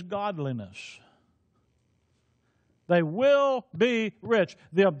is godliness. They will be rich.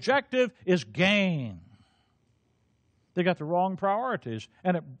 The objective is gain. They got the wrong priorities,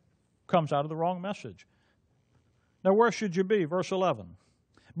 and it comes out of the wrong message. Now, where should you be? Verse 11.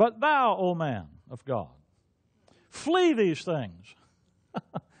 But thou, O man of God, flee these things.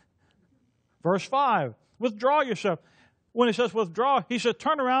 Verse 5, withdraw yourself. When he says withdraw, he says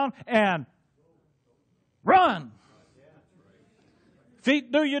turn around and run.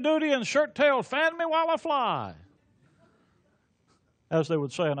 Feet do your duty and shirt tail fan me while I fly, as they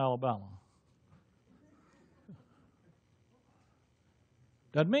would say in Alabama.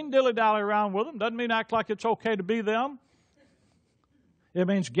 Doesn't mean dilly-dally around with them. Doesn't mean act like it's okay to be them. It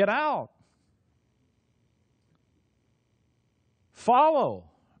means get out. Follow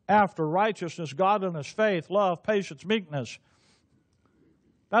after righteousness, godliness, faith, love, patience, meekness.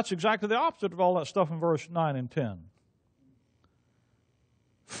 That's exactly the opposite of all that stuff in verse 9 and 10.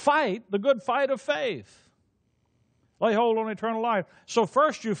 Fight the good fight of faith. Lay hold on eternal life. So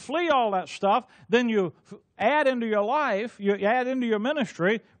first you flee all that stuff, then you add into your life, you add into your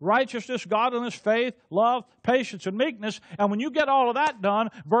ministry, righteousness, godliness, faith, love, patience, and meekness. And when you get all of that done,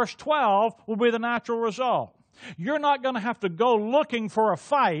 verse 12 will be the natural result. You're not going to have to go looking for a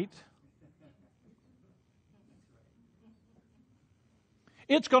fight.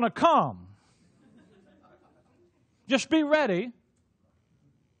 It's going to come. Just be ready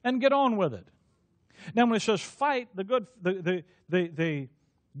and get on with it. Now, when it says fight the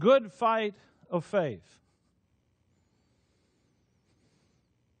good fight of faith,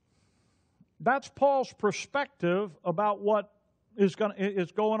 that's Paul's perspective about what is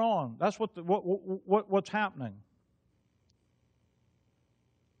going on. That's what's happening.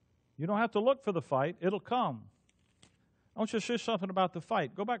 You don't have to look for the fight; it'll come. I want you to say something about the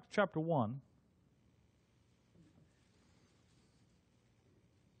fight. Go back to chapter 1.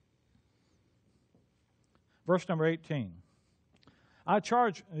 Verse number 18.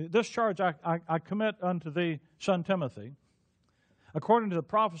 This charge I commit unto thee, son Timothy, according to the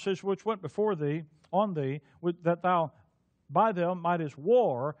prophecies which went before thee, on thee, that thou by them mightest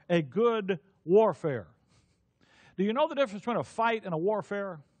war a good warfare. Do you know the difference between a fight and a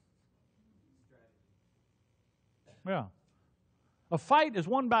warfare? Yeah. A fight is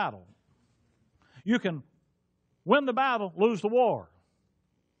one battle. You can win the battle, lose the war.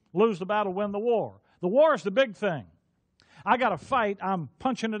 Lose the battle, win the war. The war is the big thing. I got a fight, I'm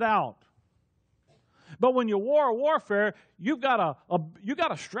punching it out. But when you warfare, you've got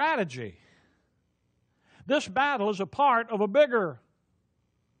a strategy. This battle is a part of a bigger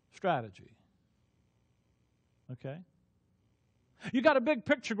strategy. Okay? You got a big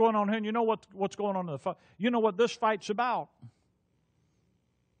picture going on here, and you know what's going on in the fight. You know what this fight's about.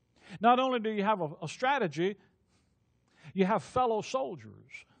 Not only do you have a strategy, you have fellow soldiers.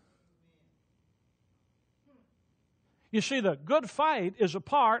 You see, the good fight is a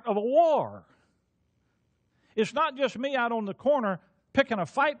part of a war. It's not just me out on the corner picking a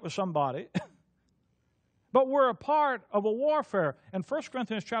fight with somebody, but we're a part of a warfare. And 1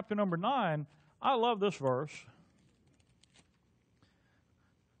 Corinthians chapter number 9, I love this verse.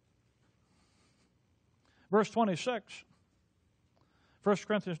 Verse 26. 1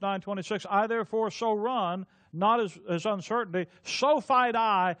 Corinthians 9:26. I therefore so run, not as uncertainty, so fight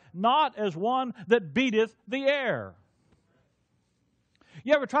I, not as one that beateth the air.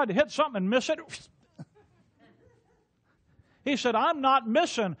 You ever tried to hit something and miss it? He said, I'm not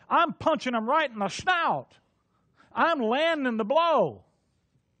missing. I'm punching him right in the snout. I'm landing the blow.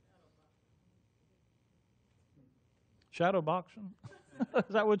 Shadow boxing?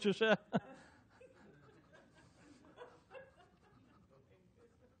 Is that what you said?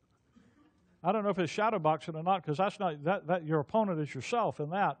 I don't know if it's shadow boxing or not, because that's not that your opponent is yourself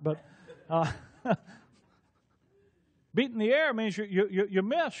in that. But beating the air means you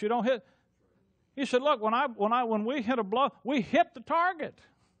miss. You don't hit. He said, "Look, when we hit a blow, we hit the target."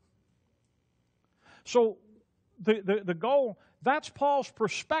 So the goal. That's Paul's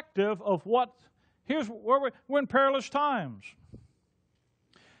perspective of what. Here's where we're in perilous times.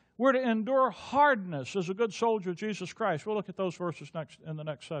 We're to endure hardness as a good soldier of Jesus Christ. We'll look at those verses in the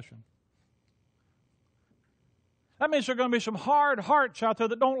next session. That means there are going to be some hard hearts out there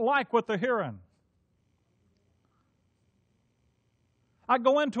that don't like what they're hearing. I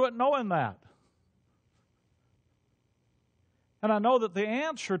go into it knowing that. And I know that the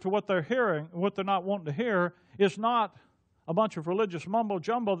answer to what they're hearing, what they're not wanting to hear, is not a bunch of religious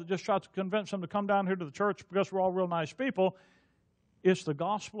mumbo-jumbo that just tries to convince them to come down here to the church because we're all real nice people. It's the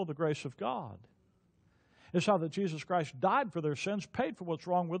gospel of the grace of God. It's how that Jesus Christ died for their sins, paid for what's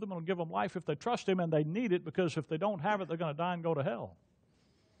wrong with them, and will give them life if they trust Him, and they need it, because if they don't have it, they're going to die and go to hell.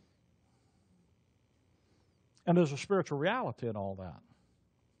 And there's a spiritual reality in all that.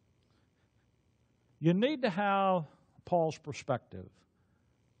 You need to have Paul's perspective.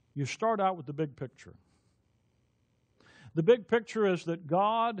 You start out with the big picture. The big picture is that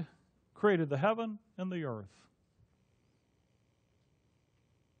God created the heaven and the earth.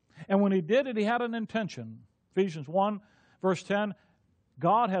 And when He did it, He had an intention. Ephesians 1, verse 10,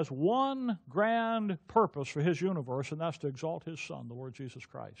 God has one grand purpose for His universe, and that's to exalt His Son, the Lord Jesus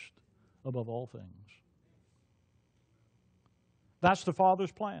Christ, above all things. That's the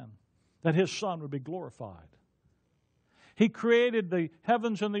Father's plan, that His Son would be glorified. He created the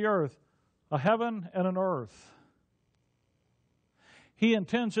heavens and the earth, a heaven and an earth. He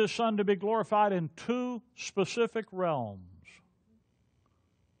intends His Son to be glorified in two specific realms.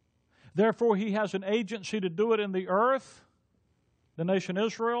 Therefore, He has an agency to do it in the earth. The nation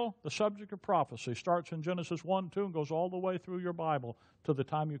Israel, the subject of prophecy, starts in Genesis 1, 2, and goes all the way through your Bible to the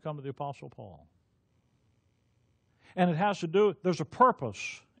time you come to the Apostle Paul. And it has to do, there's a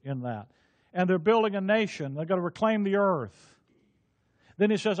purpose in that. And they're building a nation. They've got to reclaim the earth. Then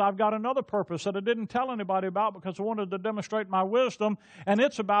he says, I've got another purpose that I didn't tell anybody about because I wanted to demonstrate my wisdom, and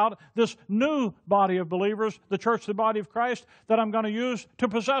it's about this new body of believers, the church, the body of Christ, that I'm going to use to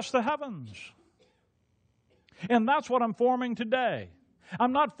possess the heavens. And that's what I'm forming today.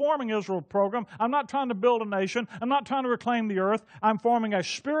 I'm not forming Israel program. I'm not trying to build a nation. I'm not trying to reclaim the earth. I'm forming a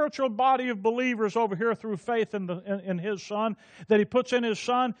spiritual body of believers over here through faith in His Son, that He puts in His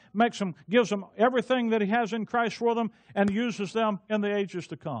Son, gives them everything that He has in Christ for them, and uses them in the ages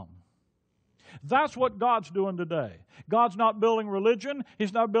to come. That's what God's doing today. God's not building religion.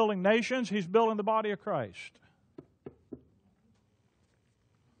 He's not building nations. He's building the body of Christ.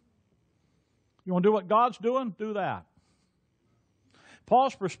 You want to do what God's doing? Do that.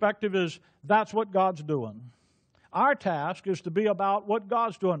 Paul's perspective is that's what God's doing. Our task is to be about what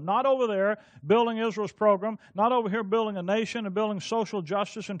God's doing, not over there building Israel's program, not over here building a nation and building social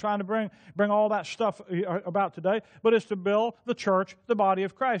justice and trying to bring all that stuff about today, but it's to build the church, the body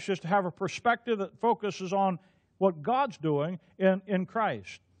of Christ, just to have a perspective that focuses on what God's doing in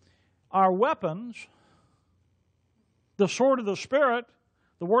Christ. Our weapons, the sword of the Spirit,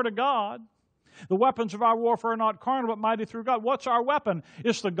 the Word of God. The weapons of our warfare are not carnal, but mighty through God. What's our weapon?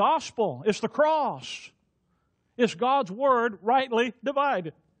 It's the gospel. It's the cross. It's God's Word rightly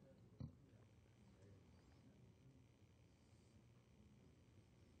divided.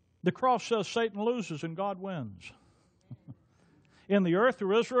 The cross says Satan loses and God wins. In the earth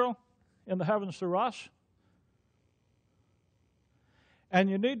through Israel, in the heavens through us. And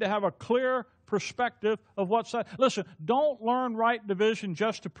you need to have a clear perspective of what's that. Listen, don't learn right division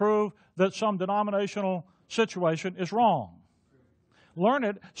just to prove that some denominational situation is wrong. Learn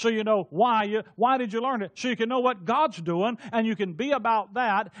it so you know why did you learn it? So you can know what God's doing, and you can be about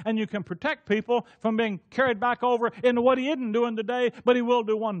that, and you can protect people from being carried back over into what He isn't doing today, but He will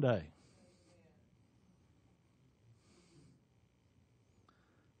do one day.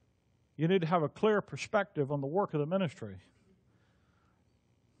 You need to have a clear perspective on the work of the ministry.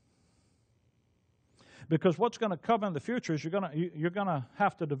 Because what's going to come in the future is you're going to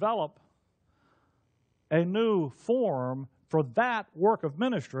have to develop a new form for that work of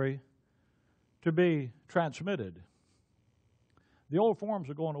ministry to be transmitted. The old forms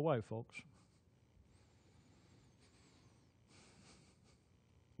are going away, folks.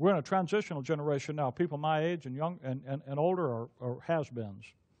 We're in a transitional generation now. People my age and young and older are has-beens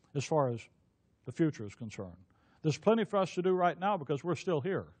as far as the future is concerned. There's plenty for us to do right now because we're still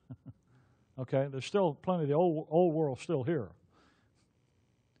here. Okay, there's still plenty of the old world still here.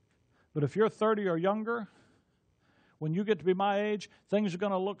 But if you're 30 or younger, when you get to be my age, things are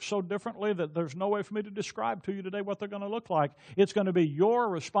going to look so differently that there's no way for me to describe to you today what they're going to look like. It's going to be your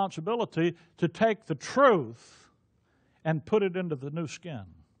responsibility to take the truth and put it into the new skin.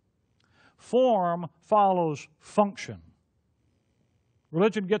 Form follows function.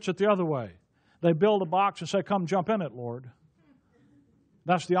 Religion gets it the other way. They build a box and say, come jump in it, Lord.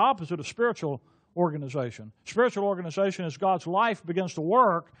 That's the opposite of spiritual organization. Spiritual organization is God's life begins to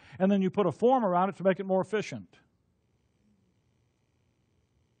work, and then you put a form around it to make it more efficient.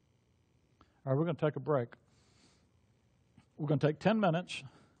 All right, we're going to take a break. We're going to take 10 minutes.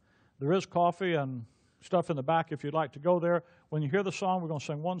 There is coffee and stuff in the back if you'd like to go there. When you hear the song, we're going to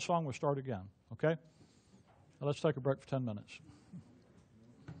sing one song. We'll start again, okay? Now let's take a break for 10 minutes.